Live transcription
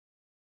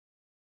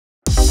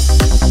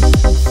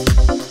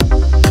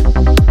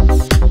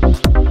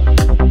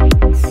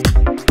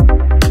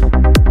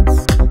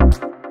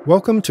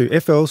Welcome to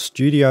FL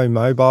Studio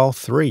Mobile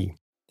 3.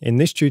 In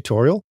this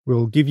tutorial,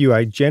 we'll give you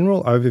a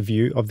general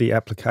overview of the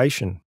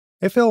application.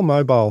 FL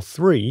Mobile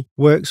 3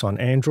 works on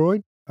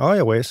Android,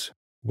 iOS,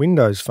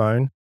 Windows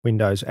Phone,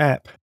 Windows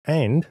App,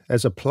 and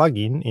as a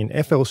plugin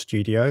in FL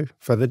Studio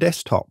for the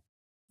desktop.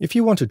 If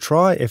you want to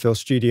try FL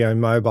Studio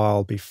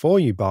Mobile before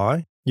you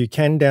buy, you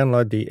can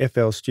download the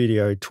FL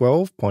Studio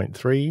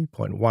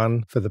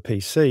 12.3.1 for the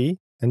PC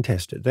and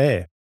test it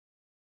there.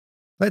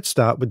 Let's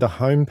start with the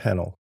Home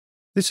panel.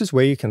 This is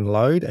where you can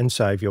load and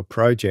save your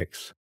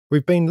projects.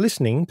 We've been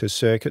listening to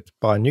Circuit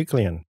by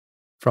Nucleon.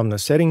 From the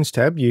Settings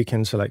tab, you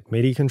can select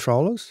MIDI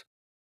controllers,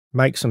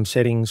 make some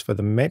settings for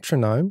the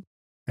metronome,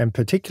 and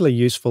particularly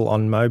useful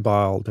on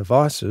mobile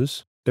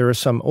devices, there are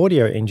some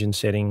audio engine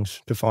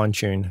settings to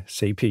fine-tune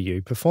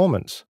CPU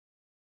performance.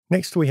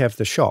 Next, we have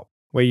the Shop,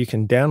 where you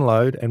can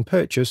download and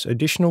purchase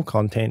additional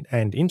content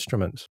and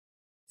instruments.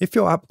 If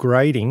you're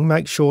upgrading,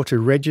 make sure to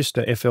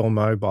register FL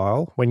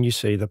Mobile when you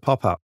see the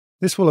pop-up.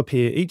 This will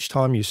appear each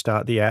time you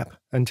start the app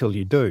until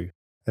you do,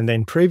 and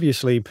then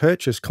previously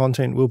purchased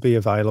content will be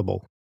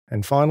available.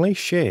 And finally,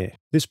 Share.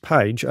 This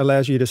page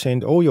allows you to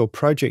send all your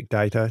project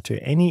data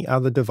to any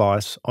other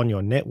device on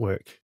your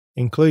network,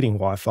 including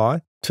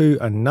Wi-Fi, to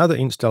another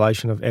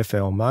installation of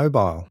FL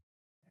Mobile.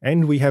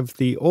 And we have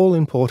the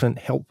all-important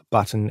Help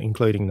button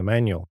including the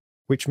manual,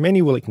 which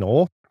many will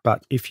ignore,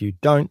 but if you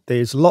don't,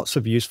 there's lots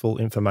of useful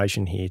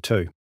information here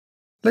too.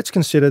 Let's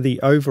consider the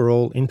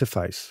overall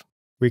interface.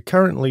 We're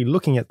currently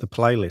looking at the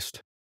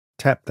playlist.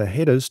 Tap the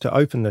headers to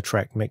open the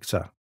track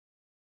mixer.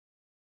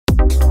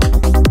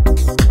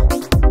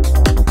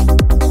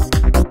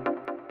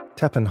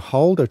 Tap and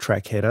hold a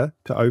track header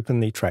to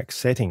open the track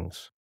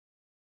settings.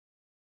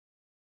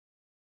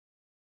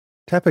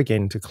 Tap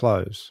again to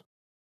close.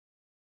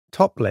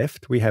 Top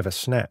left, we have a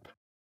snap.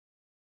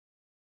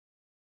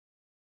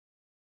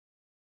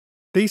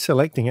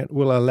 Deselecting it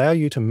will allow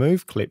you to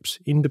move clips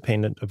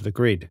independent of the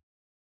grid.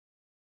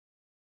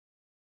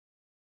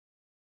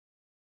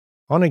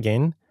 On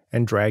again,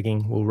 and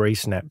dragging will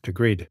re-snap to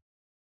grid.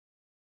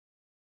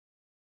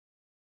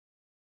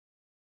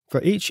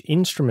 For each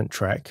instrument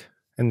track,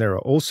 and there are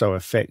also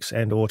effects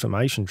and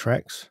automation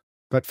tracks,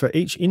 but for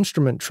each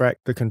instrument track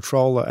the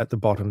controller at the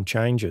bottom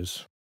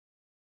changes.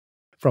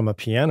 From a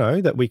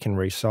piano that we can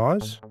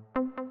resize,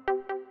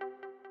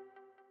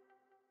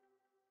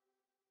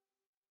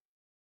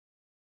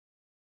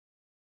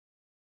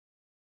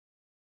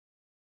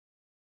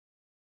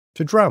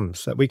 to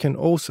drums that we can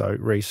also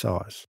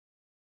resize.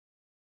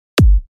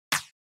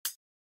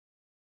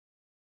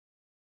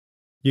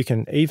 You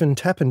can even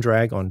tap and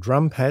drag on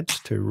drum pads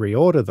to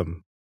reorder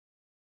them.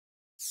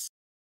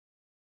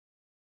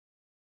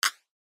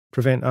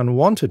 Prevent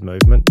unwanted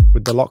movement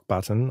with the lock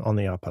button on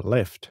the upper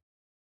left.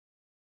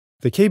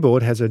 The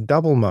keyboard has a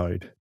double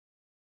mode.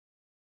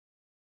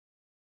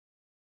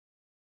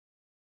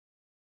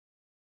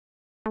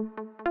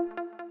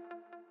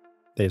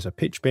 There's a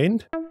pitch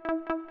bend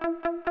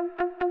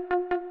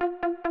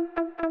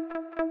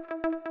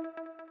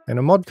and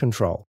a mod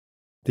control.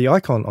 The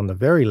icon on the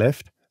very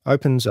left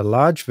opens a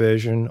large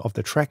version of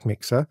the track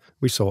mixer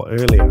we saw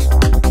earlier.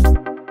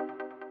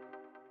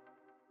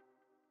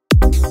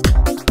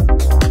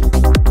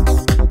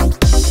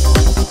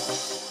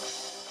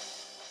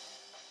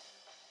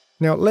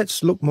 Now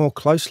let's look more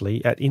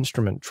closely at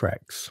instrument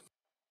tracks.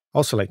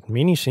 I'll select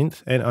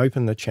Mini-Synth and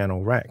open the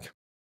channel rack.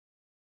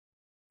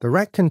 The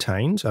rack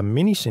contains a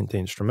Mini-Synth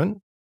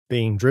instrument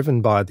being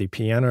driven by the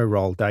piano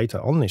roll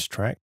data on this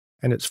track,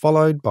 and it's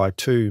followed by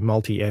two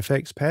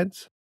multi-FX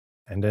pads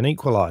and an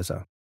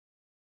equalizer.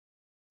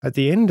 At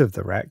the end of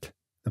the rack,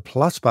 the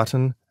plus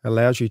button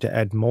allows you to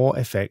add more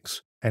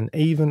effects and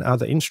even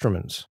other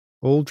instruments,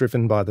 all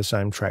driven by the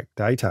same track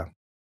data.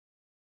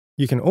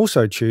 You can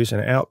also choose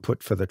an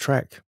output for the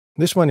track.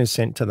 This one is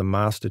sent to the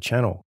master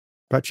channel,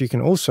 but you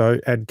can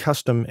also add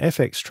custom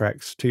FX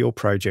tracks to your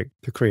project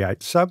to create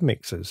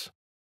submixes.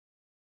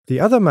 The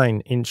other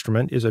main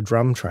instrument is a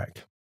drum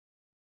track.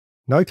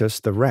 Notice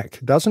the rack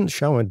doesn't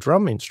show a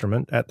drum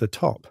instrument at the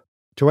top.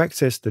 To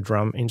access the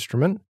drum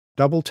instrument,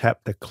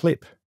 double-tap the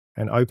clip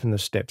and open the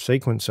step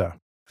sequencer.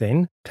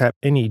 Then tap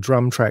any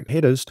drum track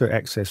headers to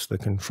access the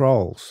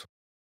controls.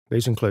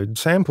 These include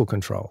sample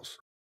controls.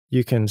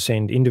 You can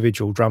send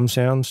individual drum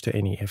sounds to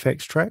any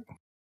FX track.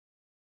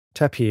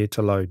 Tap here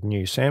to load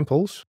new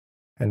samples.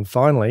 And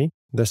finally,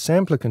 the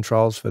sampler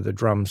controls for the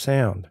drum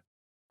sound,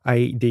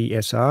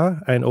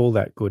 ADSR and all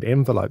that good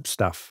envelope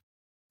stuff.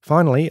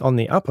 Finally, on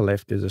the upper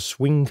left is a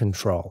swing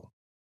control.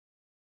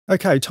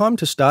 Okay, time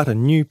to start a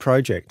new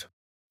project.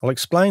 I'll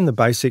explain the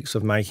basics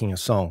of making a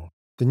song.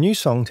 The new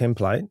song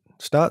template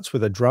starts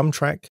with a drum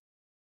track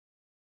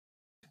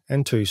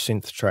and two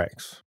synth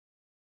tracks,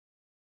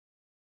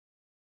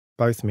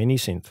 both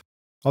mini-synth.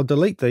 I'll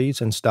delete these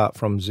and start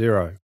from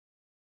 0.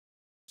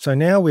 So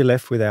now we're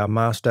left with our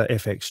master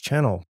FX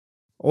channel.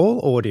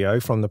 All audio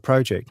from the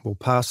project will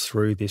pass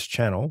through this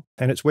channel,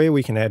 and it's where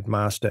we can add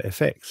master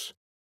effects.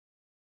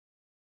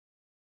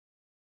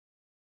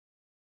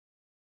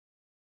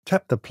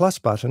 Tap the plus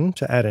button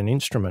to add an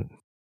instrument.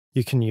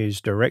 You can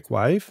use direct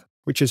wave,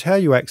 which is how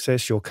you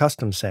access your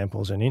custom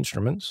samples and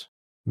instruments,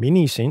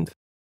 Mini-Synth,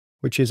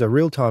 which is a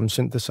real-time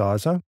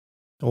synthesizer,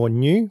 or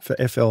new for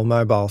FL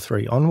Mobile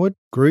 3 onward,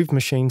 Groove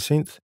Machine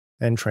Synth,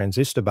 and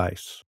Transistor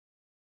Bass.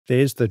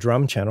 There's the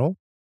drum channel,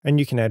 and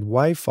you can add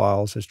WAV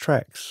files as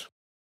tracks.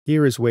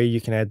 Here is where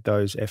you can add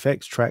those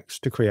FX tracks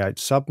to create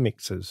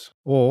submixes,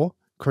 or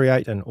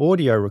create an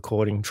audio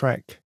recording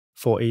track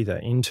for either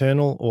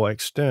internal or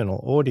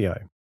external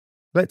audio.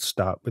 Let's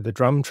start with the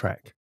drum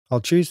track. I'll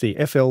choose the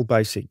FL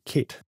Basic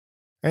Kit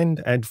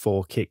and add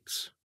 4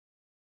 kicks.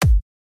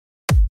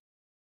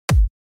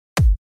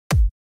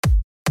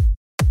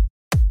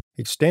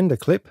 Extend a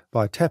clip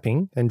by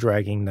tapping and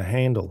dragging the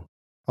handle.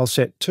 I'll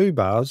set 2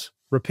 bars,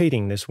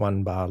 repeating this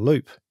 1 bar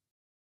loop.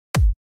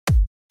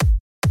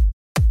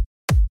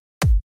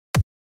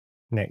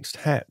 Next,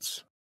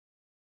 hats.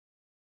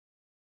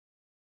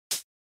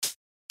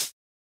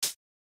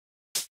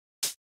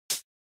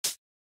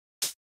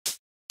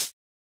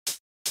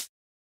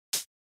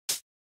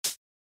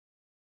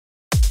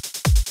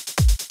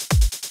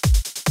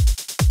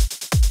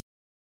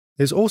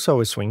 There's also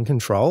a swing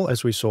control,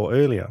 as we saw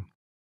earlier.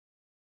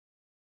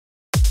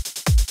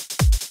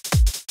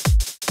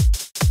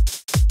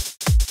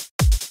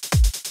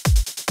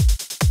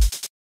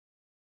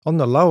 On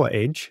the lower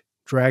edge,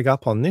 drag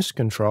up on this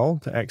control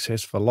to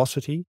access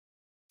velocity,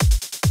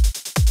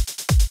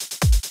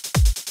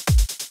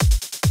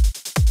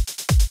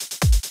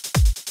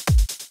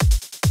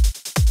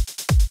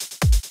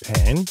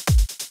 pan,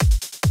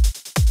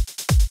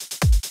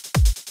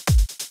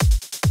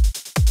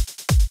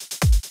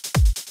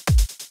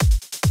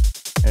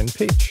 and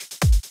pitch.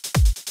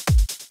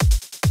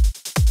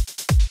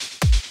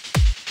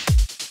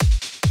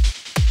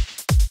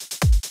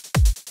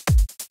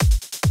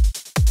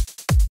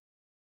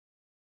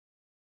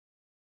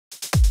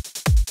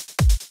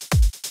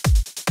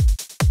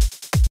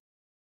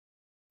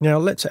 Now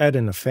let's add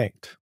an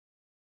effect.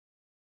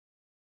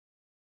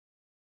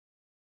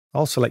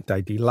 I'll select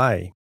a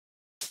delay.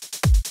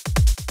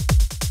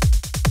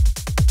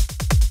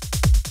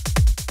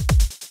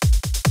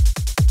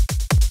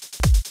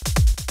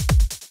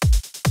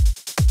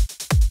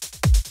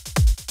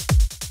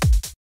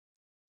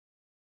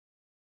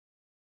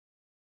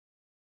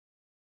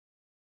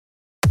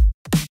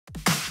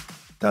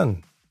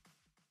 Done.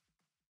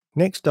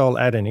 Next I'll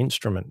add an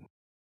instrument.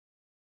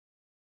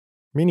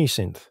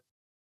 Mini-Synth.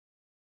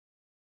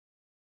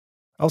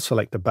 I'll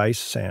select the bass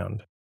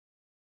sound.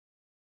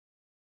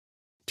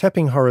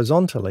 Tapping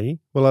horizontally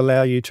will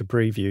allow you to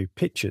preview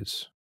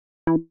pitches.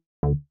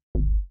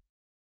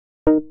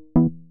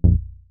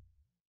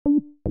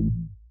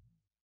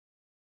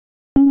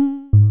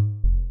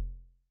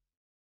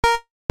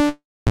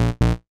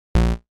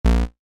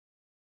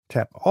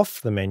 Tap off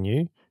the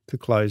menu to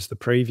close the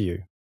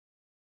preview.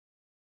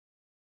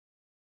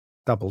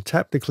 Double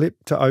tap the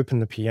clip to open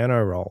the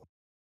piano roll.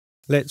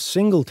 Let's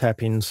single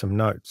tap in some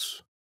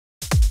notes.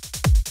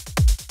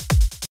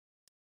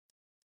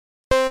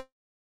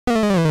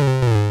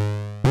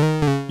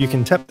 You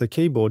can tap the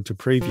keyboard to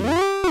preview.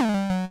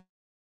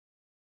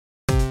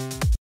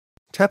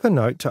 Tap a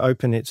note to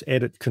open its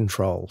edit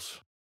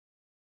controls.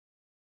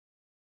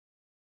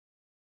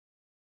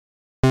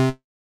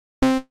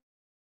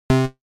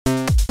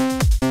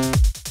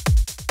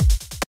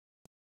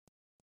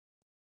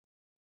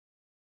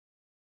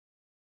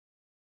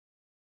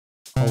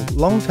 I'll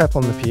long tap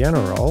on the piano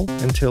roll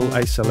until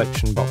a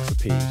selection box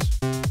appears.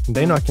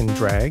 Then I can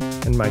drag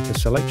and make a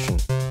selection.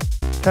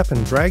 Tap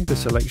and drag the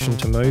selection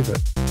to move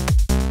it.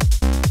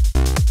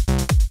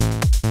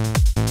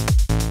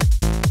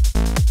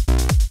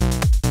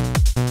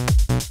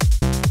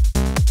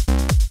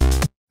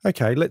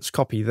 Okay, let's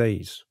copy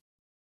these.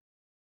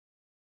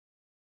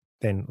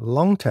 Then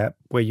long tap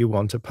where you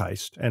want to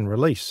paste and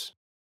release.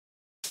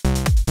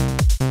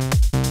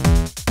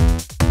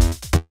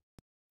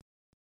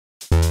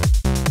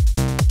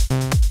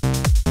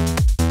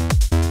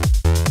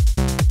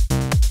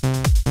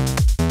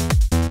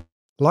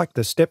 Like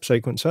the step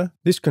sequencer,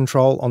 this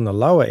control on the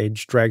lower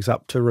edge drags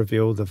up to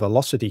reveal the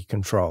velocity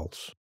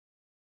controls.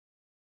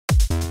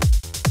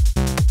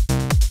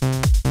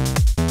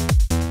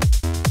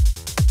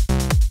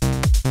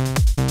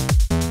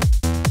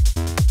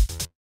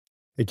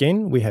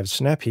 Again, we have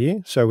snap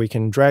here, so we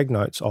can drag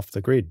notes off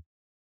the grid.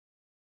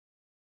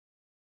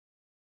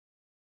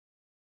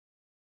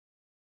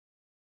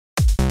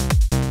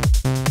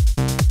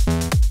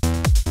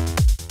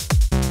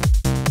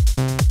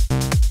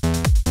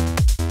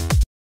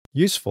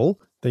 Useful,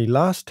 the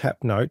last tap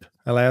note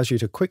allows you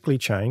to quickly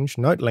change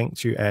note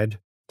lengths you add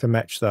to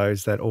match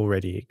those that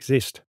already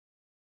exist.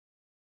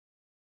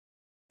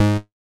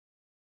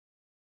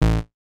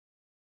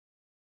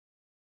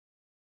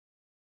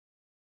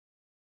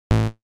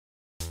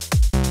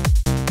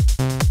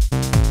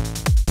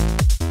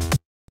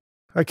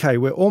 Okay,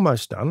 we're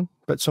almost done,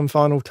 but some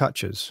final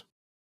touches.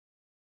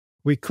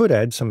 We could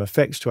add some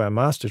effects to our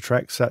master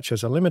track, such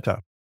as a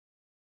limiter.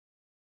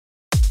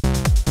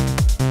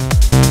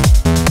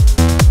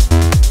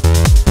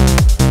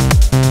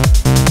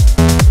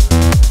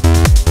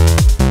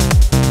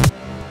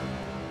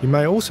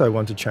 may also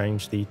want to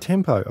change the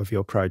tempo of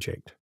your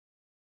project.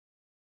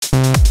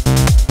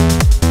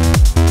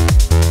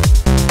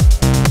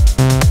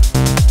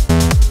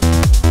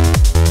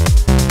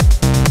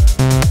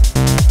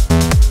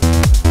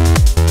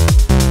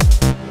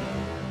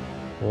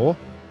 Or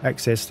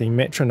access the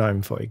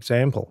metronome, for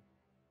example.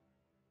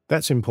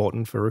 That's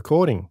important for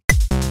recording.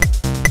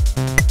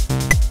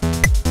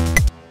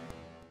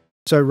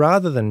 So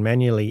rather than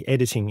manually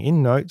editing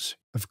in notes,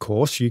 of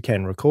course you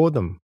can record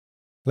them.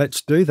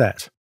 Let's do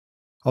that.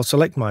 I'll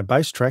select my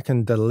bass track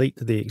and delete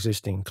the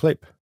existing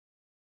clip.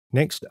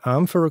 Next,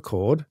 arm for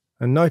record,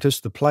 and notice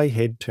the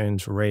playhead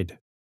turns red.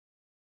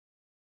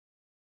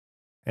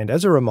 And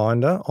as a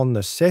reminder, on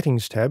the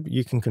Settings tab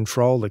you can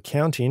control the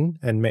count-in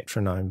and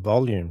metronome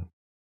volume.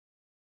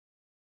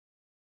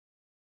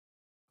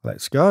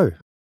 Let's go.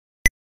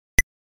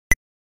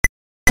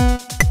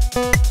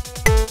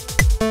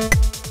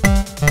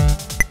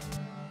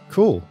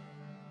 Cool.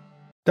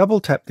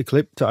 Double tap the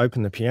clip to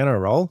open the piano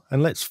roll,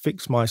 and let's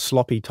fix my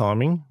sloppy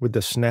timing with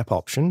the snap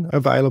option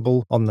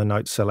available on the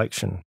note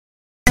selection.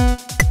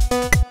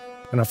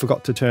 And I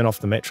forgot to turn off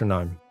the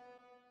metronome.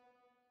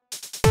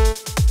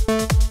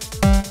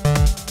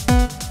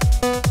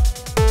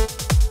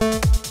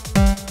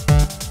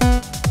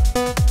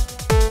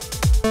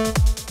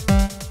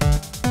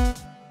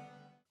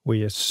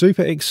 We are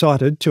super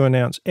excited to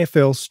announce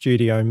FL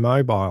Studio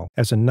Mobile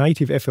as a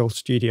native FL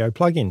Studio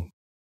plugin.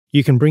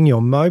 You can bring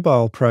your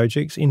mobile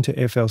projects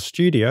into FL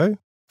Studio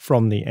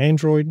from the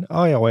Android,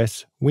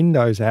 iOS,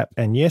 Windows app,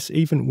 and yes,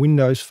 even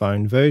Windows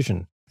Phone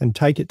version, and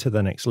take it to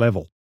the next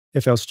level.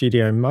 FL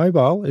Studio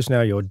Mobile is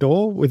now your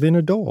door within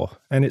a door,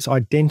 and it's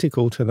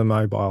identical to the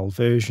mobile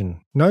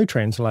version. No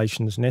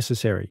translations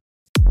necessary.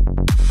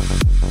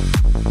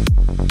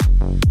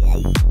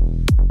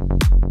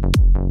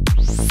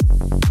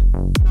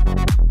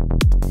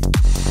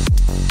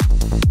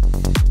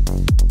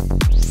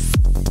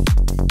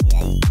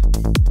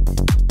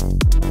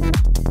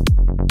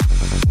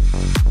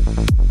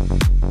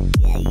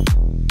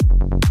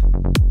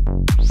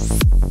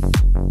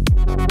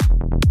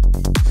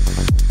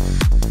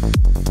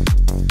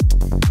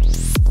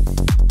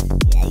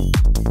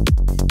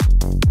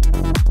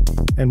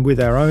 And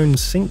with our own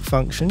sync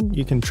function,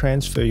 you can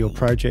transfer your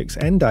projects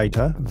and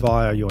data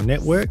via your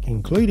network,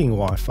 including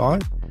Wi-Fi,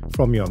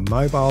 from your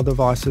mobile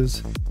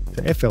devices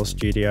to FL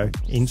Studio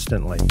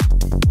instantly.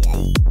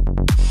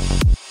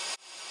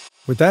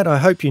 With that, I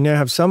hope you now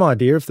have some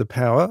idea of the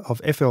power of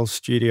FL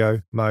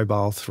Studio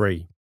Mobile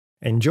 3.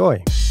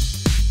 Enjoy!